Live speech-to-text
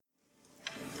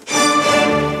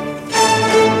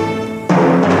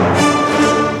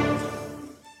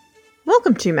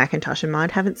Welcome to Macintosh and Maud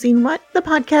Haven't Seen What, the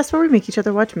podcast where we make each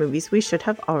other watch movies we should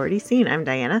have already seen. I'm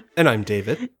Diana. And I'm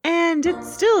David. And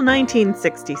it's still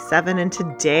 1967, and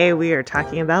today we are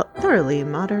talking about Thoroughly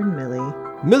Modern Millie.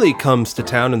 Millie comes to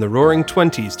town in the roaring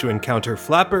 20s to encounter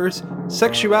flappers,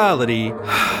 sexuality,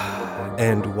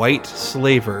 and white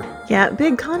slaver. Yeah,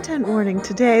 big content warning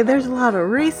today. There's a lot of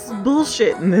racist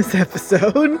bullshit in this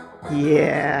episode.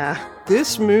 Yeah.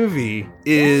 This movie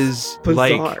is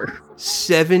Bizarre. like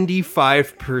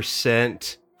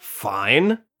 75%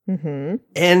 fine. Mm-hmm.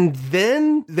 And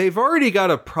then they've already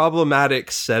got a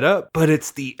problematic setup, but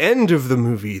it's the end of the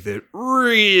movie that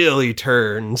really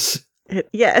turns.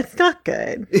 It's not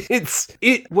good.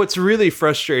 What's really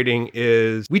frustrating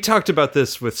is we talked about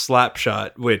this with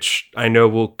Slapshot, which I know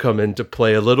will come into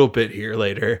play a little bit here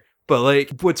later. But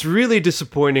like, what's really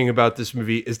disappointing about this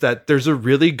movie is that there's a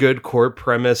really good core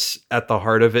premise at the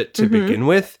heart of it to begin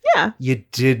with. Yeah. You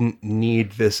didn't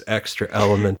need this extra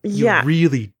element. Yeah. You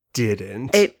really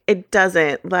didn't. It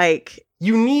doesn't. Like,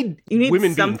 You need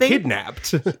women something? being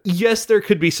kidnapped. Yes, there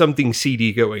could be something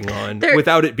seedy going on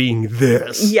without it being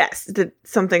this. Yes,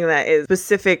 something that is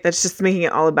specific, that's just making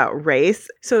it all about race.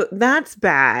 So that's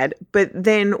bad. But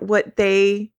then what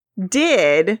they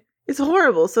did is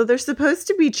horrible. So they're supposed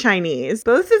to be Chinese.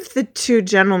 Both of the two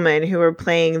gentlemen who are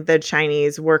playing the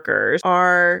Chinese workers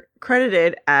are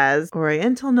credited as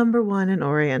Oriental number 1 and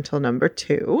Oriental number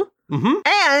 2. Mm-hmm.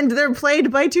 And they're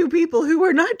played by two people who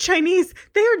are not Chinese.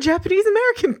 They are Japanese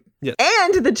American. Yes.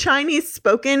 And the Chinese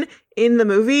spoken in the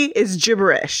movie is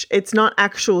gibberish. It's not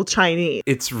actual Chinese.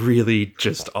 It's really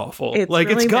just awful. It's like,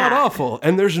 really it's bad. god-awful,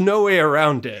 and there's no way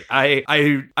around it. I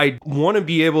want to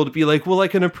be able to be like, well, I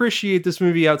can appreciate this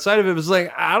movie outside of it. It's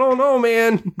like, I don't know,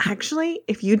 man. Actually,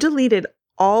 if you deleted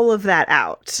all of that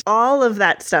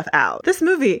stuff out, this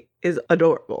movie is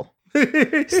adorable.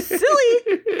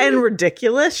 Silly and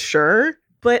ridiculous, sure,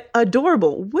 but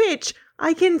adorable, which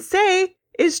I can say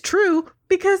is true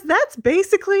because that's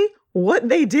basically what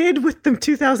they did with the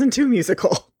 2002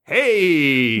 musical.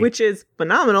 Hey! Which is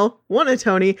phenomenal, won a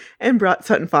Tony, and brought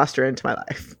Sutton Foster into my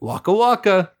life. Waka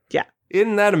Waka. Yeah.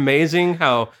 Isn't that amazing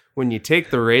how when you take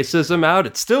the racism out,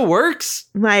 it still works?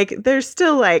 Like, there's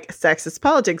still, like, sexist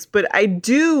politics, but I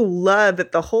do love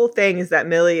that the whole thing is that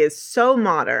Millie is so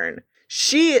modern.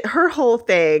 Her whole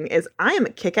thing is, I am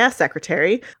a kick-ass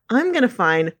secretary. I'm going to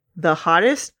find the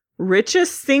hottest,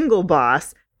 richest single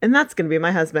boss, and that's going to be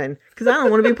my husband. Because I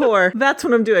don't want to be poor. That's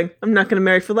what I'm doing. I'm not going to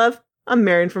marry for love. I'm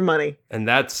marrying for money. And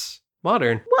that's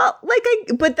modern. Well,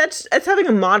 but that's having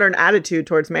a modern attitude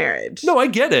towards marriage. No, I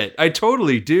get it. I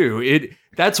totally do.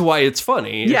 That's why it's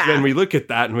funny. Yeah. Then we look at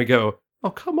that and we go, oh,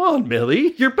 come on,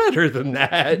 Millie. You're better than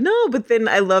that. No, but then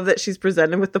I love that she's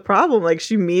presented with the problem. Like,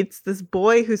 she meets this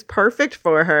boy who's perfect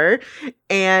for her,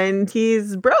 and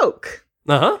he's broke.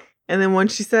 Uh-huh. And then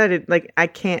once she said it, like, I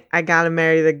gotta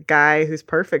marry the guy who's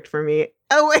perfect for me.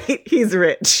 Oh, wait, he's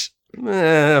rich.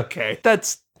 Okay.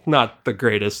 That's not the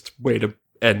greatest way to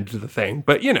end the thing,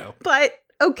 but you know. But,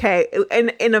 okay.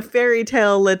 And in a fairy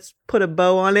tale, let's put a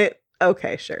bow on it.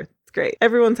 Okay, sure. It's great.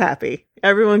 Everyone's happy.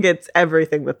 Everyone gets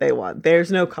everything that they want.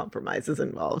 There's no compromises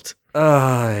involved.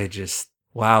 Wowzers.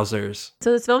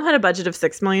 So this film had a budget of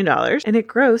 $6 million, and it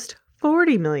grossed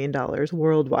 $40 million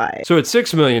worldwide. So it's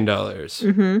 $6 million.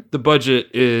 Mm-hmm. The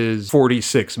budget is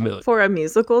 $46 million. For a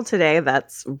musical today,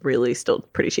 that's really still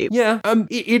pretty cheap. Yeah,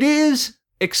 it is,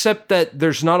 except that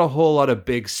there's not a whole lot of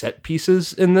big set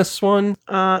pieces in this one.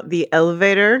 The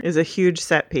elevator is a huge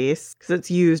set piece because it's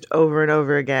used over and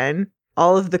over again.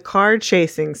 All of the car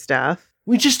chasing stuff.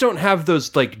 We just don't have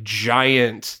those like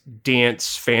giant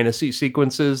dance fantasy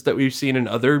sequences that we've seen in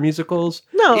other musicals.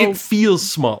 No. It feels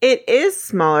small. It is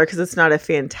smaller because it's not a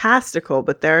fantastical,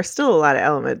 but there are still a lot of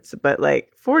elements. But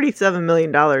like $47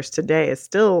 million today is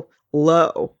still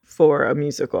low for a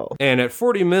musical. And at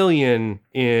 $40 million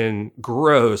in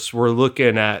gross, we're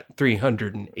looking at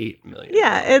 $308 million.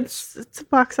 Yeah, it's a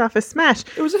box office smash.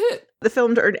 It was a hit. The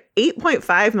film earned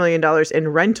 $8.5 million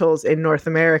in rentals in North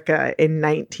America in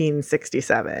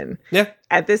 1967. Yeah.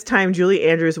 At this time, Julie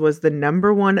Andrews was the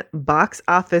 #1 box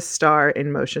office star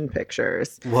in motion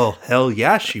pictures. Well, hell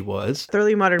yeah, she was.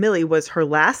 Thoroughly Modern Millie was her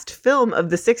last film of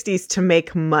the 60s to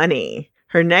make money.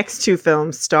 Her next two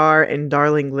films, Star and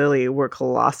Darling Lily, were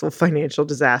colossal financial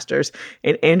disasters,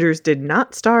 and Andrews did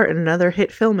not star in another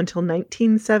hit film until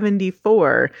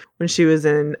 1974 when she was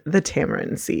in The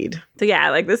Tamarind Seed. So yeah,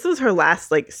 like this was her last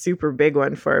like super big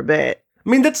one for a bit. I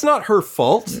mean, that's not her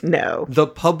fault. No. The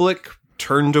public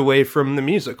turned away from the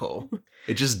musical.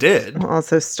 It just did.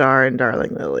 Also Star and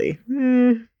Darling Lily.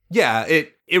 Yeah,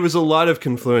 it was a lot of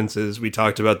confluences. We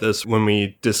talked about this when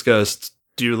we discussed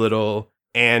Doolittle.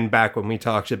 and back when we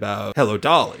talked about Hello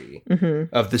Dolly,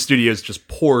 Mm-hmm. of the studios just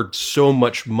poured so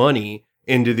much money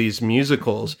into these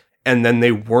musicals, and then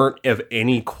they weren't of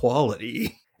any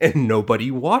quality, and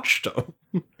nobody watched them.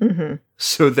 Mm-hmm.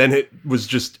 So then it was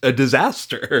just a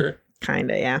disaster.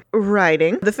 Kinda, yeah.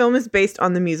 Writing. The film is based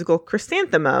on the musical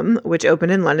Chrysanthemum, which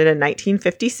opened in London in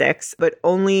 1956, but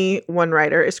only one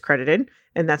writer is credited,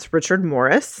 and that's Richard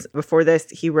Morris. Before this,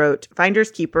 he wrote Finders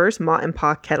Keepers, Ma and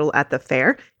Pa Kettle at the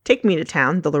Fair, Take Me to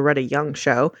Town, The Loretta Young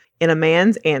Show, In a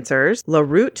Man's Answers, La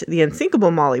Route, The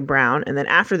Unsinkable Molly Brown, and then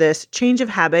after this, Change of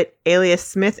Habit, Alias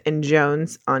Smith and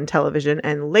Jones on television,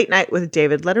 and Late Night with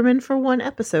David Letterman for one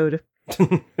episode.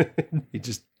 He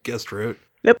just guest wrote.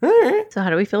 Yep. All right. So how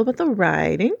do we feel about the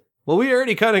writing? Well, we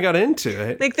already kind of got into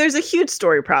it. Like, there's a huge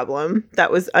story problem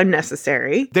that was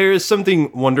unnecessary. There is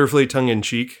something wonderfully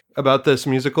tongue-in-cheek about this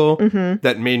musical Mm-hmm.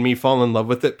 that made me fall in love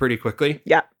with it pretty quickly.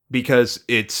 Yeah. Because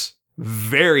it's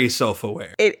very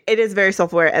self-aware. It is very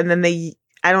self-aware. And then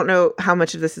I don't know how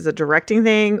much of this is a directing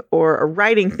thing or a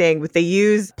writing thing, but they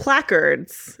use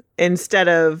placards instead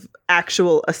of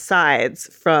actual asides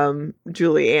from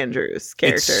Julie Andrews'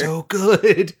 character. It's so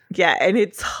good. Yeah, and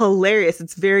it's hilarious.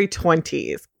 It's very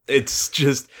 20s. It's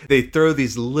just, they throw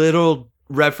these little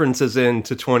references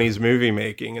into 20s movie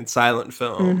making and silent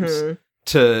films Mhm.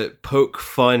 to poke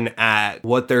fun at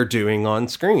what they're doing on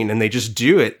screen. And they just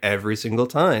do it every single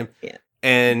time. Yeah.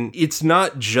 And it's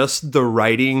not just the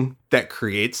writing that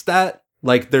creates that.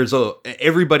 Like,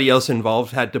 everybody else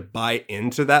involved had to buy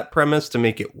into that premise to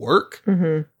make it work.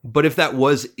 Mm-hmm. But if that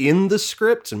was in the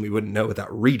script, and we wouldn't know without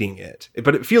reading it,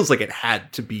 but it feels like it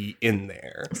had to be in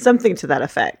there. Something to that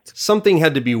effect. Something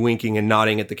had to be winking and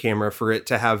nodding at the camera for it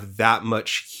to have that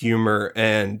much humor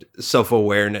and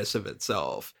self-awareness of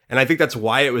itself. And I think that's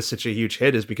why it was such a huge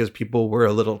hit, is because people were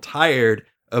a little tired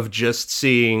of just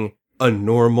seeing a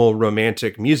normal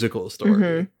romantic musical story.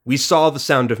 Mhm. We saw The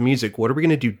Sound of Music. What are we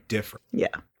going to do different? Yeah.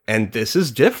 And this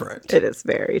is different. It is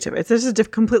very different. It's just a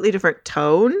completely different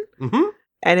tone, Mm-hmm.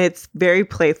 and it's very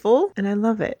playful, and I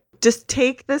love it. Just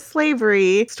take the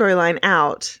slavery storyline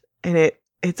out, and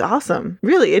it's awesome.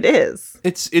 Really, it is.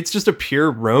 It's just a pure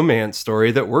romance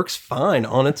story that works fine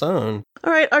on its own.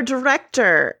 All right, our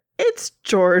director. It's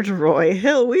George Roy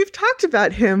Hill. We've talked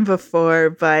about him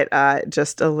before, but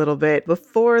just a little bit.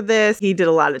 Before this, he did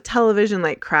a lot of television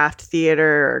like Kraft Theater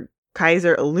or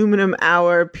Kaiser Aluminum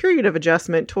Hour, Period of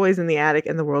Adjustment, Toys in the Attic,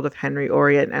 and The World of Henry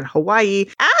Orient and Hawaii.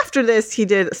 After this, he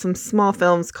did some small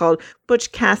films called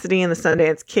Butch Cassidy and the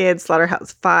Sundance Kid,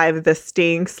 Slaughterhouse-Five, The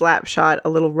Sting, Slapshot, A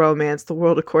Little Romance, The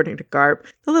World According to Garp,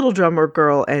 The Little Drummer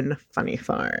Girl, and Funny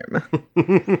Farm.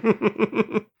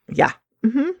 Yeah.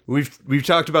 Mm-hmm. We've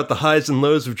talked about the highs and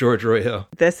lows of George Roy Hill.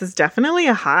 This is definitely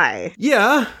a high.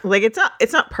 Yeah, Like, it's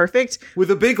not perfect.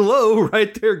 with a big low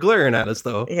right there glaring at us,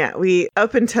 though. Yeah,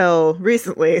 up until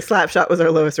recently, Slapshot was our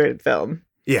lowest rated film.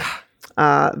 Yeah.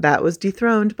 That was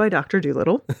dethroned by Dr.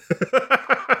 Dolittle.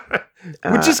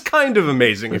 Which is kind of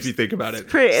amazing if you think about it.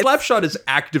 it's- Slapshot is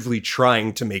actively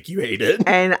trying to make you hate it.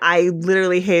 And I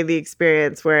literally hated the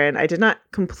experience, wherein I did not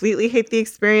completely hate the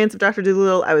experience of Dr.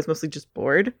 Dolittle. I was mostly just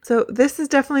bored. So this is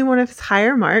definitely one of his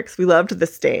higher marks. We loved The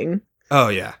Sting. Oh,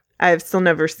 yeah. I've still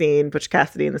never seen Butch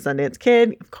Cassidy and the Sundance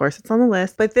Kid. Of course, it's on the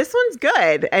list. But this one's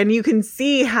good. And you can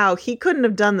see how he couldn't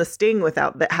have done The Sting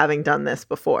without having done this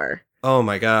before. Oh,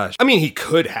 my gosh. I mean, he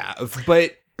could have,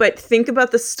 but But think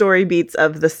about the story beats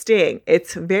of The Sting.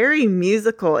 It's very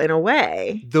musical in a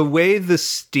way. the way The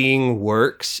Sting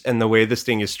works and the way The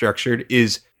Sting is structured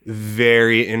is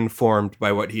very informed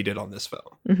by what he did on this film.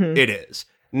 Mhm. It is.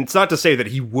 And it's not to say that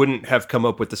he wouldn't have come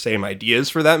up with the same ideas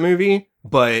for that movie,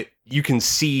 but you can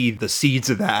see the seeds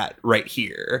of that right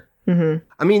here. Mhm.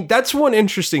 I mean, that's one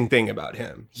interesting thing about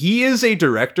him. He is a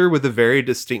director with a very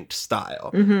distinct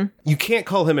style. Mhm. You can't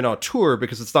call him an auteur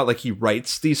because it's not like he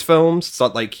writes these films. It's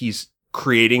not like he's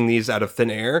creating these out of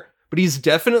thin air, but he's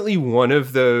definitely one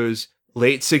of those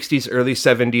late 60s, early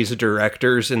 70s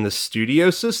directors in the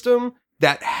studio system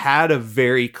that had a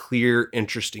very clear,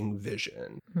 interesting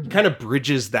vision. He kind of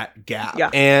bridges that gap.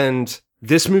 Yeah. And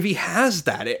this movie has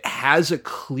that. It has a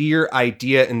clear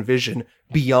idea and vision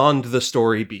beyond the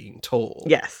story being told.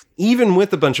 Yes. Even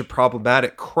with a bunch of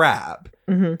problematic crap,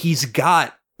 Mhm. he's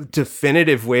got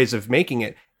definitive ways of making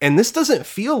it. And this doesn't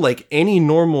feel like any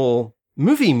normal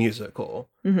movie musical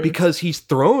Mhm. because he's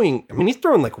throwing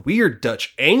like weird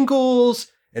Dutch angles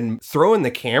and throwing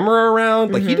the camera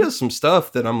around. Like he does some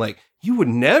stuff that I'm like, you would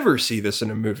never see this in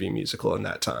a movie musical in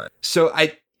that time. So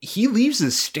he leaves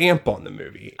his stamp on the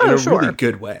movie in Oh, a sure. really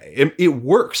good way. It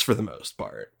works for the most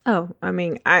part. Oh, I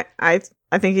mean, I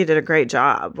think he did a great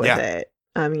job with Yeah. it.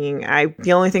 I mean,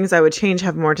 the only things I would change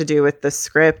have more to do with the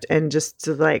script and just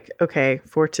to like, okay,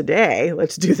 for today,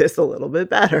 let's do this a little bit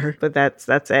better. But that's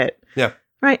it. Yeah.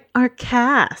 Right, our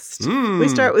cast. We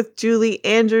start with Julie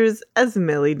Andrews as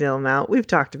Millie Dilmount. We've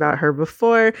talked about her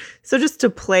before. So just to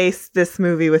place this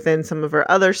movie within some of her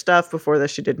other stuff, before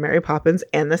this she did Mary Poppins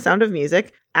and The Sound of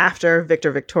Music. After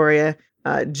Victor Victoria,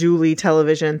 Julie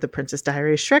Television, The Princess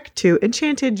Diaries, Shrek 2,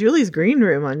 Enchanted, Julie's Green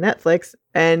Room on Netflix.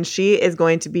 And she is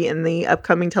going to be in the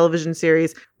upcoming television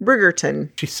series Bridgerton.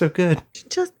 She's so good. She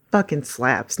just fucking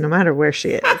slaps no matter where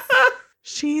she is.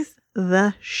 She's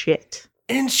the shit.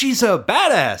 And she's a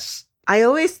badass. I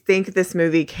always think this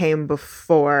movie came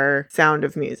before Sound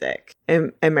of Music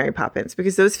and Mary Poppins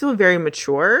because those feel very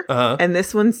mature. And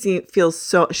this one feels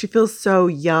so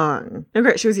young.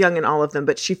 No, she was young in all of them,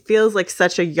 but she feels like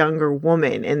such a younger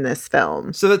woman in this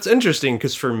film. So that's interesting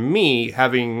because for me,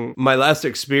 having my last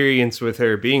experience with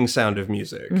her being Sound of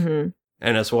Music and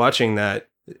us watching that,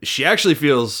 she actually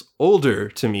feels older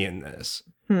to me in this.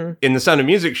 In The Sound of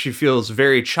Music, she feels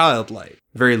very childlike,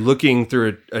 very looking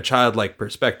through a childlike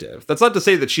perspective. That's not to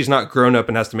say that she's not grown up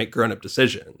and has to make grown-up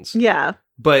decisions. Yeah.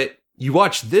 But you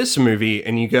watch this movie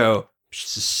and you go,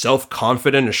 she's a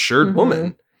self-confident, assured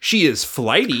woman. She is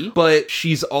flighty, but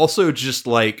she's also just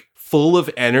like full of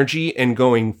energy and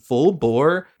going full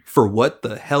bore for what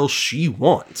the hell she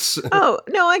wants. Oh,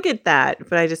 no, I get that.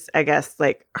 But I guess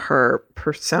like her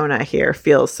persona here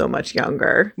feels so much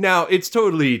younger. Now, it's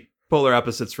totally polar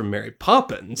opposites from Mary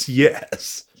Poppins,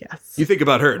 yes. Yes. You think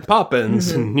about her in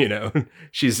Poppins, and, you know,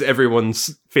 she's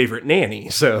everyone's favorite nanny,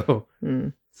 so...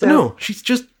 But no, she's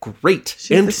just great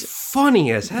and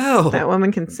funny as hell. That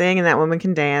woman can sing and that woman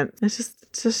can dance.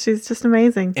 She's just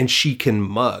amazing. And she can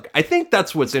mug. I think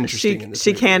that's what's interesting in this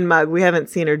movie. She can mug. We haven't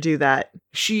seen her do that.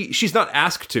 She's not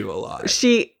asked to a lot.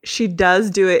 She does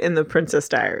do it in The Princess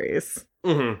Diaries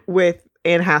with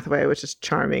Anne Hathaway, which is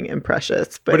charming and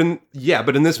precious. But in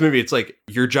this movie, it's like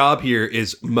your job here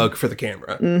is mug for the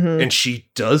camera. And she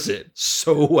does it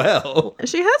so well.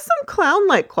 She has some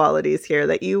clown-like qualities here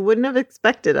that you wouldn't have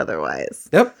expected otherwise.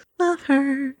 Yep. Love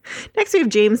her. Next, we have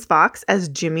James Fox as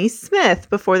Jimmy Smith.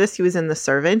 Before this, he was in The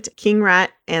Servant, King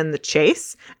Rat, and The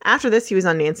Chase. After this, he was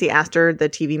on Nancy Astor, the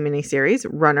TV miniseries,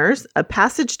 Runners, A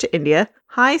Passage to India,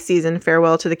 High Season,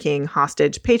 Farewell to the King,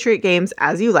 Hostage, Patriot Games,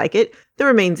 As You Like It, The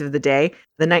Remains of the Day,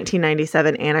 the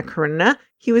 1997 Anna Karenina.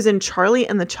 He was in Charlie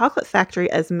and the Chocolate Factory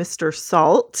as Mr.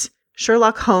 Salt,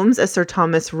 Sherlock Holmes as Sir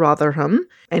Thomas Rotherham,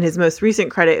 and his most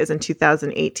recent credit is in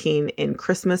 2018 in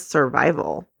Christmas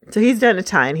Survival. So he's done a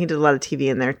ton. He did a lot of TV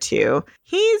in there too.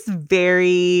 He's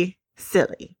very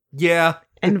silly. Yeah.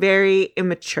 And very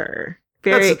immature.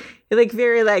 Very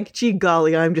like, gee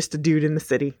golly, I'm just a dude in the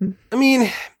city. I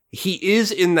mean, he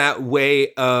is in that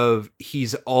way of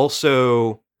he's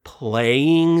also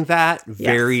playing that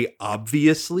very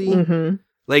obviously.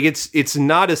 Like it's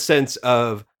not a sense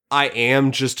of I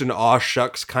am just an aw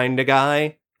shucks kind of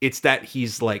guy. It's that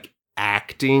he's like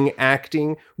acting,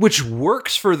 which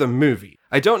works for the movie.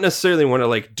 I don't necessarily want to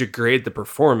like degrade the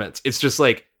performance. It's just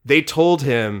like they told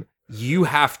him you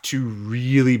have to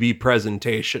really be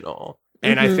presentational.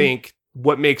 And I think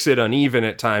what makes it uneven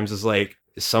at times is like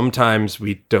sometimes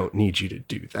we don't need you to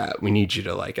do that. We need you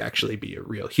to like actually be a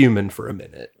real human for a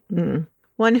minute.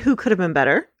 One who could have been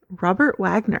better, Robert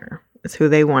Wagner is who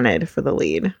they wanted for the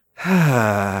lead.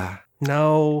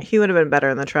 No. He would have been better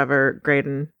in the Trevor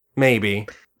Graydon. Maybe.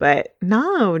 But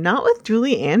no, not with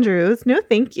Julie Andrews. No,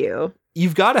 thank you.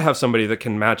 You've got to have somebody that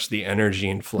can match the energy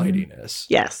and flightiness.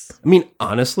 Yes. I mean,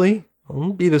 honestly,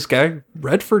 I'll be this guy.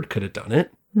 Redford could have done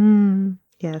it.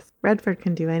 Yes, Redford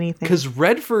can do anything. Because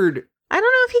Redford... I don't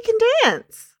know if he can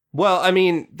dance. Well, I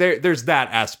mean, there's that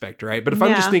aspect, right? But if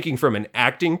I'm just thinking from an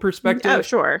acting perspective... Oh,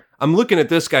 sure. I'm looking at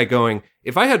this guy going,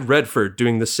 if I had Redford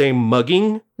doing the same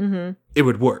mugging, it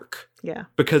would work. Yeah.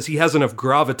 Because he has enough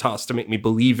gravitas to make me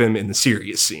believe him in the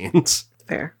serious scenes.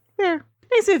 Fair.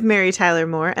 Next, we have Mary Tyler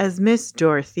Moore as Miss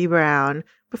Dorothy Brown.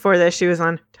 Before this, she was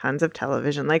on tons of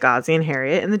television like Ozzie and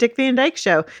Harriet and The Dick Van Dyke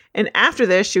Show. And after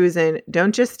this, she was in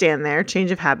Don't Just Stand There,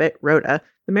 Change of Habit, Rhoda,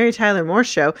 The Mary Tyler Moore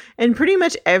Show, and pretty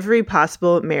much every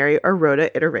possible Mary or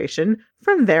Rhoda iteration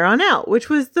from there on out, which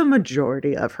was the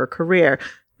majority of her career.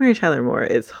 Mary Tyler Moore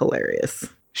is hilarious.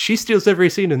 She steals every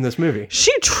scene in this movie.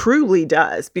 She truly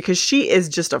does, because she is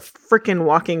just a freaking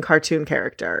walking cartoon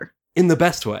character. In the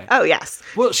best way. Oh, yes.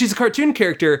 Well, she's a cartoon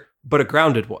character, but a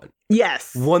grounded one.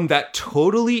 Yes. One that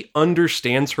totally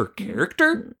understands her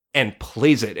character and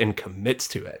plays it and commits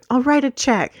to it. I'll write a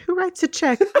check. Who writes a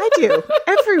check? I do.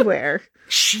 Everywhere.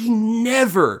 She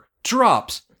never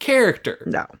drops character.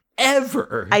 No.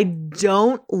 Ever. I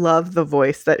don't love the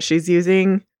voice that she's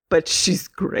using but she's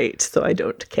great, so I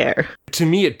don't care. To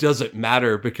me, it doesn't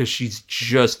matter because she's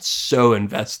just so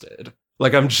invested.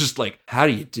 Like, I'm just like, how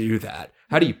do you do that?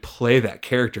 How do you play that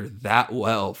character that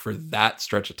well for that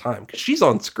stretch of time? Because she's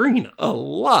on screen a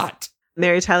lot.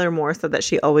 Mary Tyler Moore said that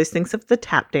she always thinks of the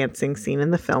tap dancing scene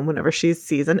in the film whenever she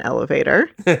sees an elevator.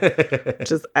 That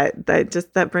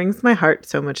brings my heart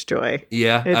so much joy.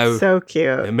 Yeah. It's so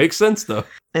cute. It makes sense, though.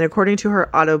 And according to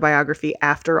her autobiography,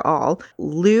 After All,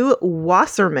 Lou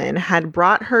Wasserman had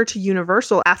brought her to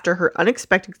Universal after her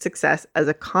unexpected success as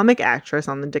a comic actress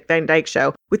on the Dick Van Dyke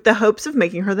Show with the hopes of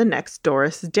making her the next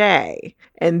Doris Day.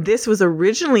 And this was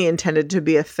originally intended to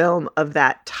be a film of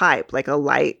that type, like a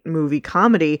light movie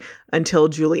comedy, until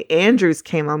Julie Andrews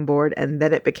came on board, and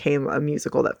then it became a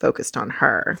musical that focused on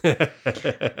her.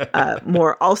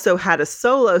 Moore also had a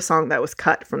solo song that was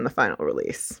cut from the final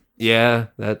release. Yeah,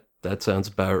 that sounds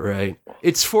about right.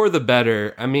 It's for the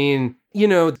better. I mean, you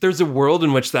know, there's a world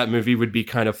in which that movie would be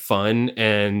kind of fun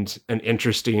and an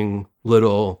interesting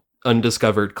little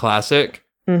undiscovered classic.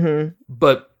 Mm-hmm.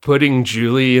 But putting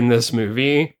Julie in this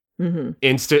movie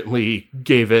instantly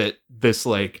gave it this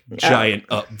like giant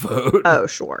upvote. Oh,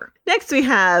 sure. Next we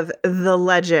have the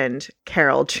legend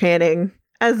Carol Channing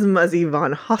as Muzzy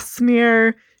von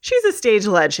Hosmer. She's a stage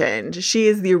legend. She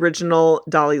is the original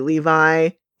Dolly Levi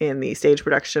in the stage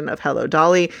production of Hello,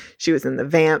 Dolly. She was in The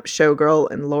Vamp, Showgirl,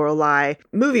 and Lorelei.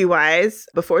 Movie-wise,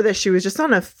 before this, she was just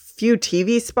on a few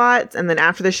TV spots, and then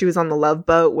after this, she was on The Love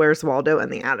Boat, Where's Waldo,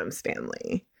 and The Addams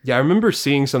Family. Yeah, I remember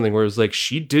seeing something where it was like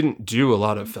she didn't do a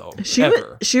lot of film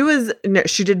ever. She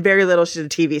did very little. She did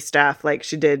TV stuff, like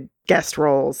she did guest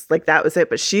roles, like that was it.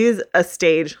 But she's a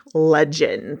stage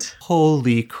legend.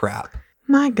 Holy crap!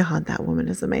 My God, that woman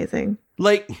is amazing.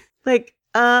 Like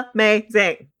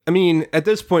amazing. I mean, at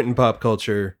this point in pop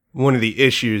culture, one of the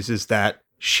issues is that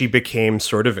she became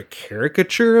sort of a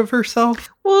caricature of herself.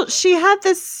 Well, she had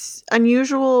this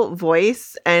unusual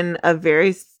voice and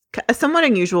a somewhat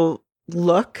unusual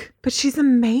look, but she's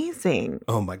amazing.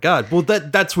 Oh my God. Well,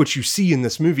 that's what you see in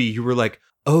this movie. You were like,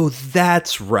 oh,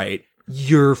 that's right.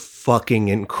 You're fucking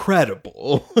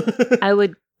incredible. I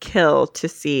would kill to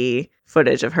see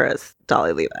footage of her as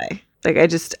Dolly Levi. Like,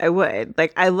 I would.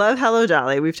 Like, I love Hello,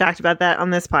 Dolly. We've talked about that on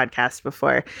this podcast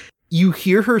before. You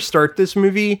hear her start this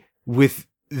movie with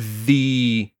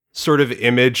the sort of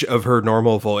image of her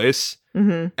normal voice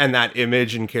and that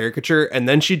image and caricature. And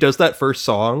then she does that first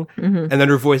song and then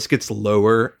her voice gets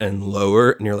lower and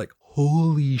lower. And you're like,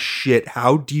 holy shit,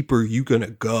 how deep are you going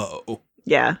to go?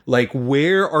 Yeah. Like,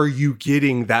 where are you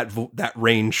getting that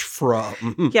range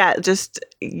from? Yeah, just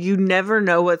you never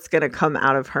know what's going to come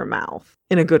out of her mouth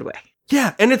in a good way.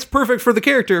 Yeah, and it's perfect for the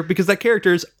character because that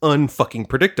character is unfucking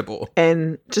predictable.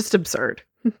 And just absurd.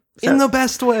 In the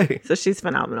best way. So she's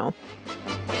phenomenal.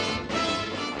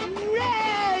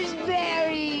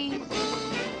 Raspberries!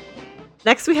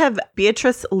 Next, we have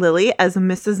Beatrice Lilly as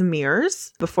Mrs.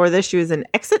 Mears. Before this, she was in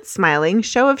Exit Smiling,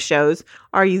 Show of Shows,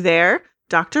 Are You There?,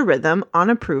 Dr. Rhythm, On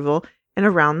Approval, and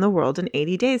Around the World in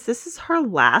 80 Days. This is her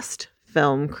last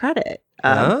film credit.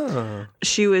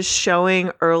 She was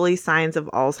showing early signs of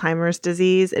Alzheimer's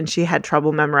disease, and she had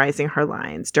trouble memorizing her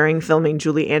lines. During filming,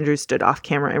 Julie Andrews stood off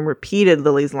camera and repeated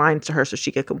Lily's lines to her so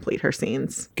she could complete her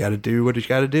scenes. Gotta do what you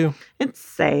gotta do. It's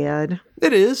sad.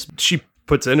 It is. She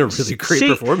puts in a really great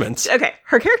performance. Okay,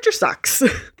 her character sucks.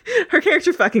 Her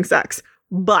character fucking sucks.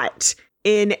 But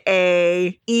in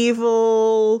a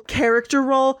evil character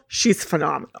role, she's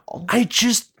phenomenal.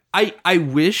 I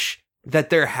wish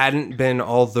that there hadn't been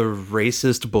all the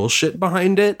racist bullshit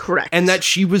behind it. Correct. And that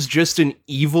she was just an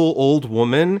evil old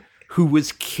woman who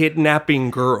was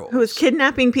kidnapping girls. Who was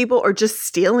kidnapping people or just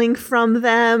stealing from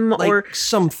them. Like or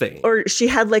something. Or she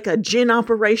had like a gin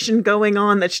operation going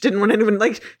on that she didn't want anyone,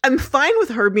 like, I'm fine with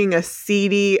her being a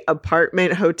seedy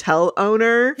apartment hotel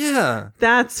owner. Yeah.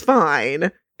 That's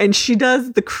fine. And she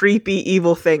does the creepy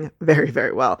evil thing very,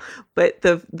 very well. But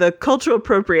the cultural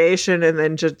appropriation and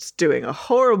then just doing a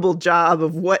horrible job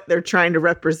of what they're trying to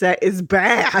represent is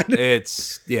bad.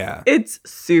 It's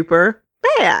super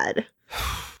bad.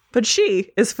 But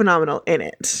she is phenomenal in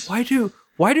it. Why do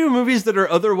movies that are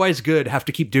otherwise good have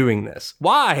to keep doing this?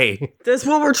 Why? That's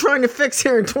what we're trying to fix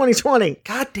here in 2020.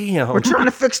 God damn. We're trying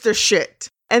to fix this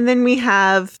shit. And then we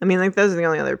have, those are the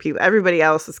only other people. Everybody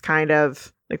else is kind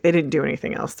of, like, they didn't do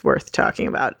anything else worth talking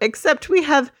about. Except we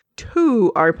have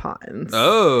 2 Arpons.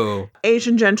 Oh.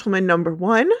 Asian Gentleman number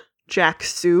 1, Jack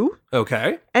Soo.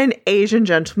 Okay. And Asian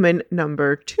Gentleman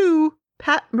number 2,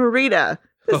 Pat Morita.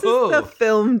 This is the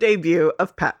film debut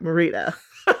of Pat Morita.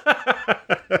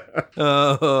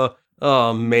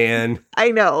 Oh, man.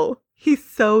 I know. He's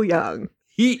so young.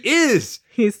 He is.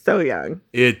 He's so young.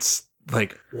 It's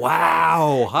like,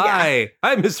 wow, hi,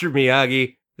 Mr.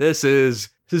 Miyagi. This is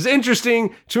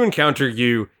interesting to encounter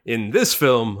you in this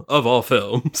film of all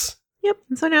films. Yep.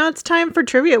 So now it's time for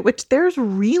trivia, which there's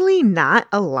really not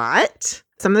a lot.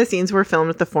 Some of the scenes were filmed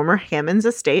at the former Hammonds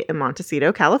estate in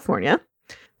Montecito, California.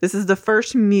 This is the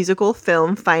first musical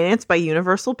film financed by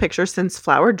Universal Pictures since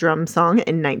Flower Drum Song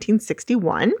in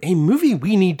 1961. A movie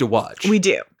we need to watch. We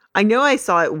do. I know I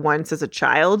saw it once as a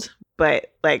child,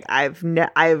 but like I've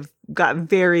got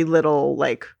very little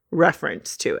like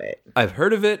reference to it. I've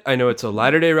heard of it. I know it's a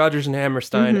Latter-day Rodgers and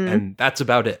Hammerstein, and that's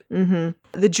about it.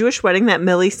 The Jewish wedding that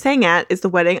Millie sang at is the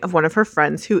wedding of one of her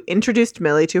friends who introduced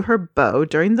Millie to her beau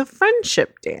during the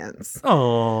friendship dance.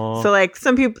 Aww. So like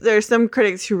there's some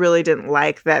critics who really didn't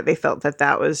like that. They felt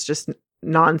that was just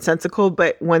nonsensical,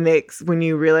 but when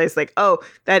you realize like, oh,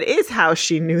 that is how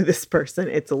she knew this person,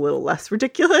 it's a little less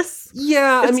ridiculous.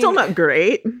 Yeah, it's still not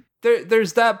great.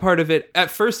 There's that part of it.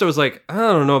 At first I was like, I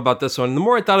don't know about this one. The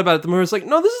more I thought about it, the more I was like,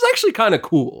 no, this is actually kind of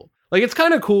cool. Like, it's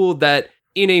kind of cool that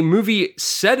in a movie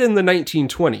set in the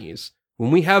 1920s, when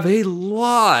we have a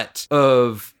lot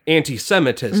of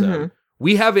anti-Semitism,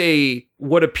 we have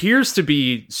what appears to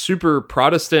be super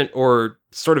Protestant or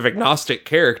sort of agnostic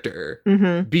character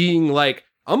being like,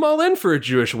 I'm all in for a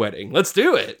Jewish wedding. Let's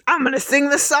do it. I'm going to sing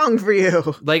the song for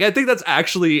you. Like, I think that's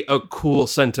actually a cool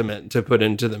sentiment to put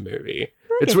into the movie.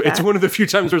 It's one of the few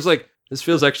times where it's like, this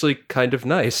feels actually kind of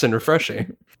nice and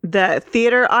refreshing. The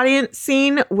theater audience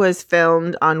scene was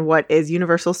filmed on what is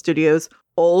Universal Studios'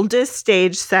 oldest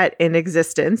stage set in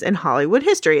existence in Hollywood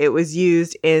history. It was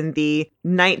used in the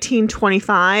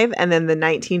 1925 and then the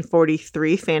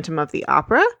 1943 Phantom of the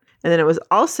Opera. And then it was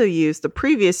also used the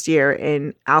previous year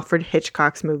in Alfred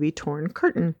Hitchcock's movie Torn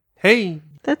Curtain. Hey.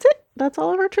 That's it. That's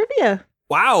all of our trivia.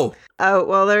 Wow. Oh,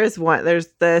 well, there's one. There's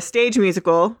the stage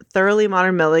musical, Thoroughly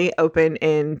Modern Millie, opened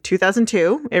in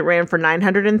 2002. It ran for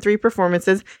 903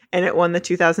 performances, and it won the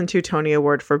 2002 Tony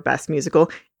Award for Best Musical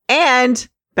and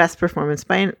Best Performance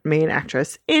by a Main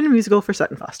Actress in a Musical for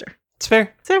Sutton Foster. It's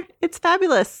fair. It's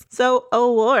fabulous. So,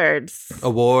 awards.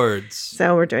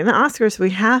 So, we're doing the Oscars.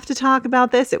 We have to talk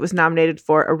about this. It was nominated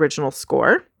for Original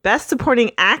Score, Best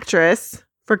Supporting Actress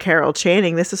for Carol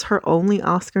Channing. This is her only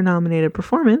Oscar-nominated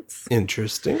performance.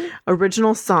 Interesting.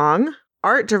 Original Song,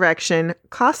 Art Direction,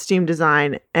 Costume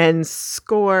Design, and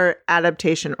Score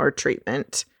Adaptation or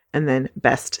Treatment. And then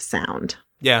Best Sound.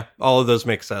 Yeah, all of those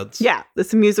make sense. Yeah, this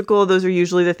is a musical. Those are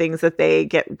usually the things that they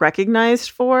get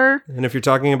recognized for. And if you're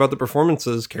talking about the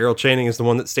performances, Carol Channing is the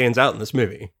one that stands out in this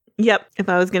movie. Yep. If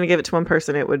I was going to give it to one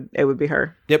person, it would be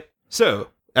her. Yep. So,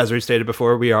 as we stated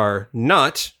before, we are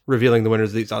not revealing the winners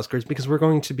of these Oscars because we're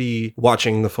going to be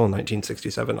watching the full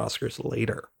 1967 Oscars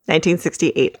later.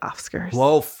 1968 Oscars.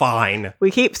 Well, fine. We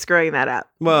keep screwing that up.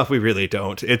 Well, we really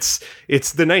don't. It's the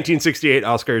 1968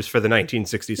 Oscars for the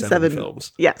 1967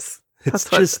 films. Yes. It's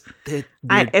just the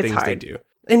weird things hard. They do.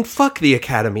 And fuck the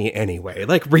Academy anyway.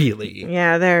 Like, really.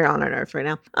 Yeah, they're on our nerves right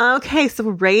now. Okay, so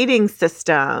rating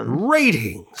system.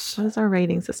 Ratings. What is our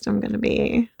rating system going to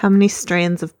be? How many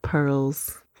strands of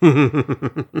pearls?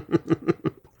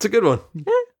 It's a good one.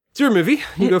 It's your movie.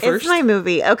 You go first. It's my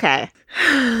movie. Okay.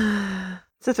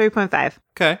 It's a 3.5.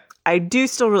 Okay. I do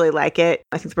still really like it.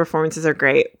 I think the performances are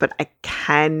great, but I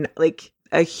can, like,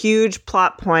 a huge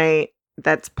plot point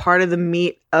that's part of the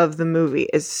meat of the movie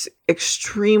is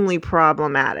extremely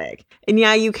problematic. And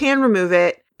yeah, you can remove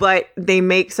it, but they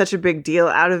make such a big deal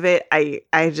out of it. I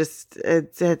just,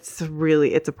 it's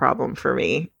a problem for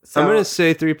me. So, I'm going to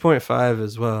say 3.5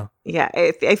 as well. Yeah,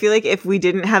 I feel like if we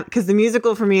didn't have, because the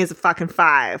musical for me is a fucking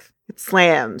 5. It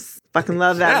slams. Fucking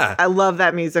love that. Yeah. I love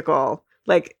that musical.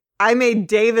 Like, I made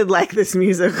David like this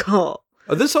musical.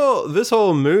 This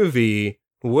whole movie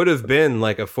would have been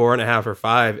like a 4.5 or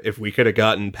 5 if we could have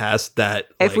gotten past that.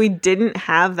 If we didn't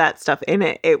have that stuff in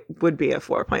it, it would be a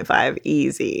 4.5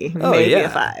 easy. Oh, maybe yeah. a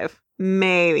 5.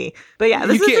 Maybe. But yeah,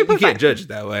 this is a 3.5. You can't judge it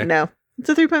that way. No, it's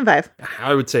a 3.5.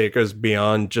 I would say it goes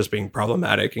beyond just being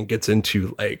problematic and gets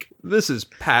into like, this is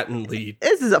patently...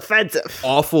 This is offensive.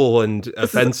 Awful and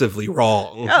offensively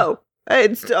wrong.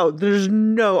 There's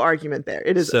no argument there.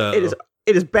 It is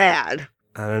bad.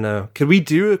 I don't know. Could we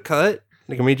do a cut?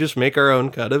 Can we just make our own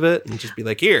cut of it and just be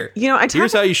like,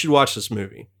 here's how you should watch this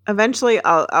movie? Eventually,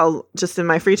 I'll just in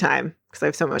my free time, because I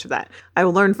have so much of that, I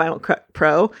will learn Final Cut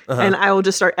Pro, and I will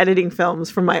just start editing films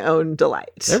for my own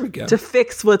delight. There we go. To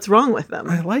fix what's wrong with them.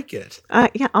 I like it.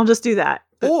 Yeah, I'll just do that.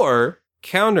 Or,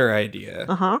 counter idea,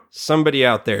 somebody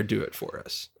out there do it for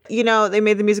us. They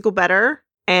made the musical better.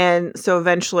 And so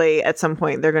eventually, at some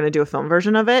point, they're going to do a film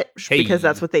version of it because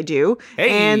that's what they do.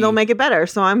 And they'll make it better.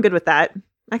 So I'm good with that.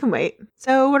 I can wait.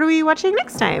 So what are we watching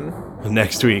next time?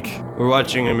 Next week, we're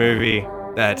watching a movie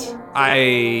that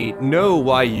I know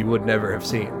why you would never have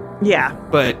seen, Yeah,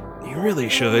 but you really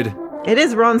should. it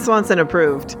is Ron Swanson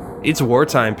approved. It's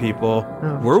wartime, people.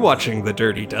 Oh. We're watching The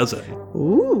Dirty Dozen.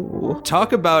 Ooh.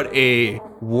 Talk about a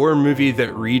war movie that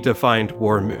redefined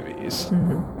war movies.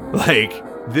 Mm-hmm. Like,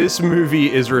 this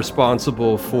movie is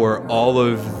responsible for all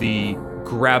of the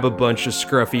grab a bunch of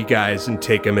scruffy guys and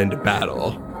take them into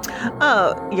battle.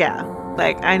 Oh, yeah.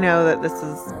 Like, I know that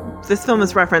this film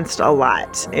is referenced a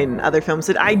lot in other films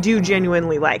that I do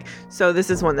genuinely like. So this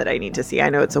is one that I need to see. I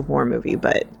know it's a war movie,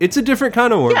 but It's a different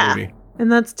kind of war movie.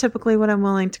 and that's typically what I'm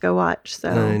willing to go watch. So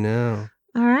I know.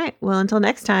 all right. Well, until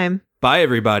next time. Bye,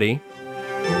 everybody.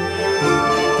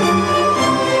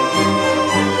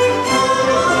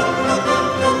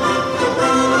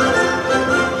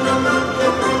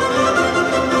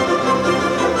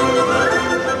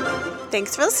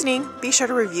 Thanks for listening. Be sure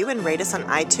to review and rate us on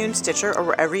iTunes, Stitcher, or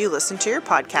wherever you listen to your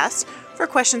podcast. For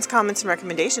questions, comments, and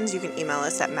recommendations, you can email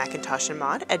us at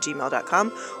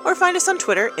macintoshandmod@gmail.com or find us on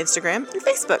Twitter, Instagram, and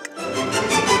Facebook.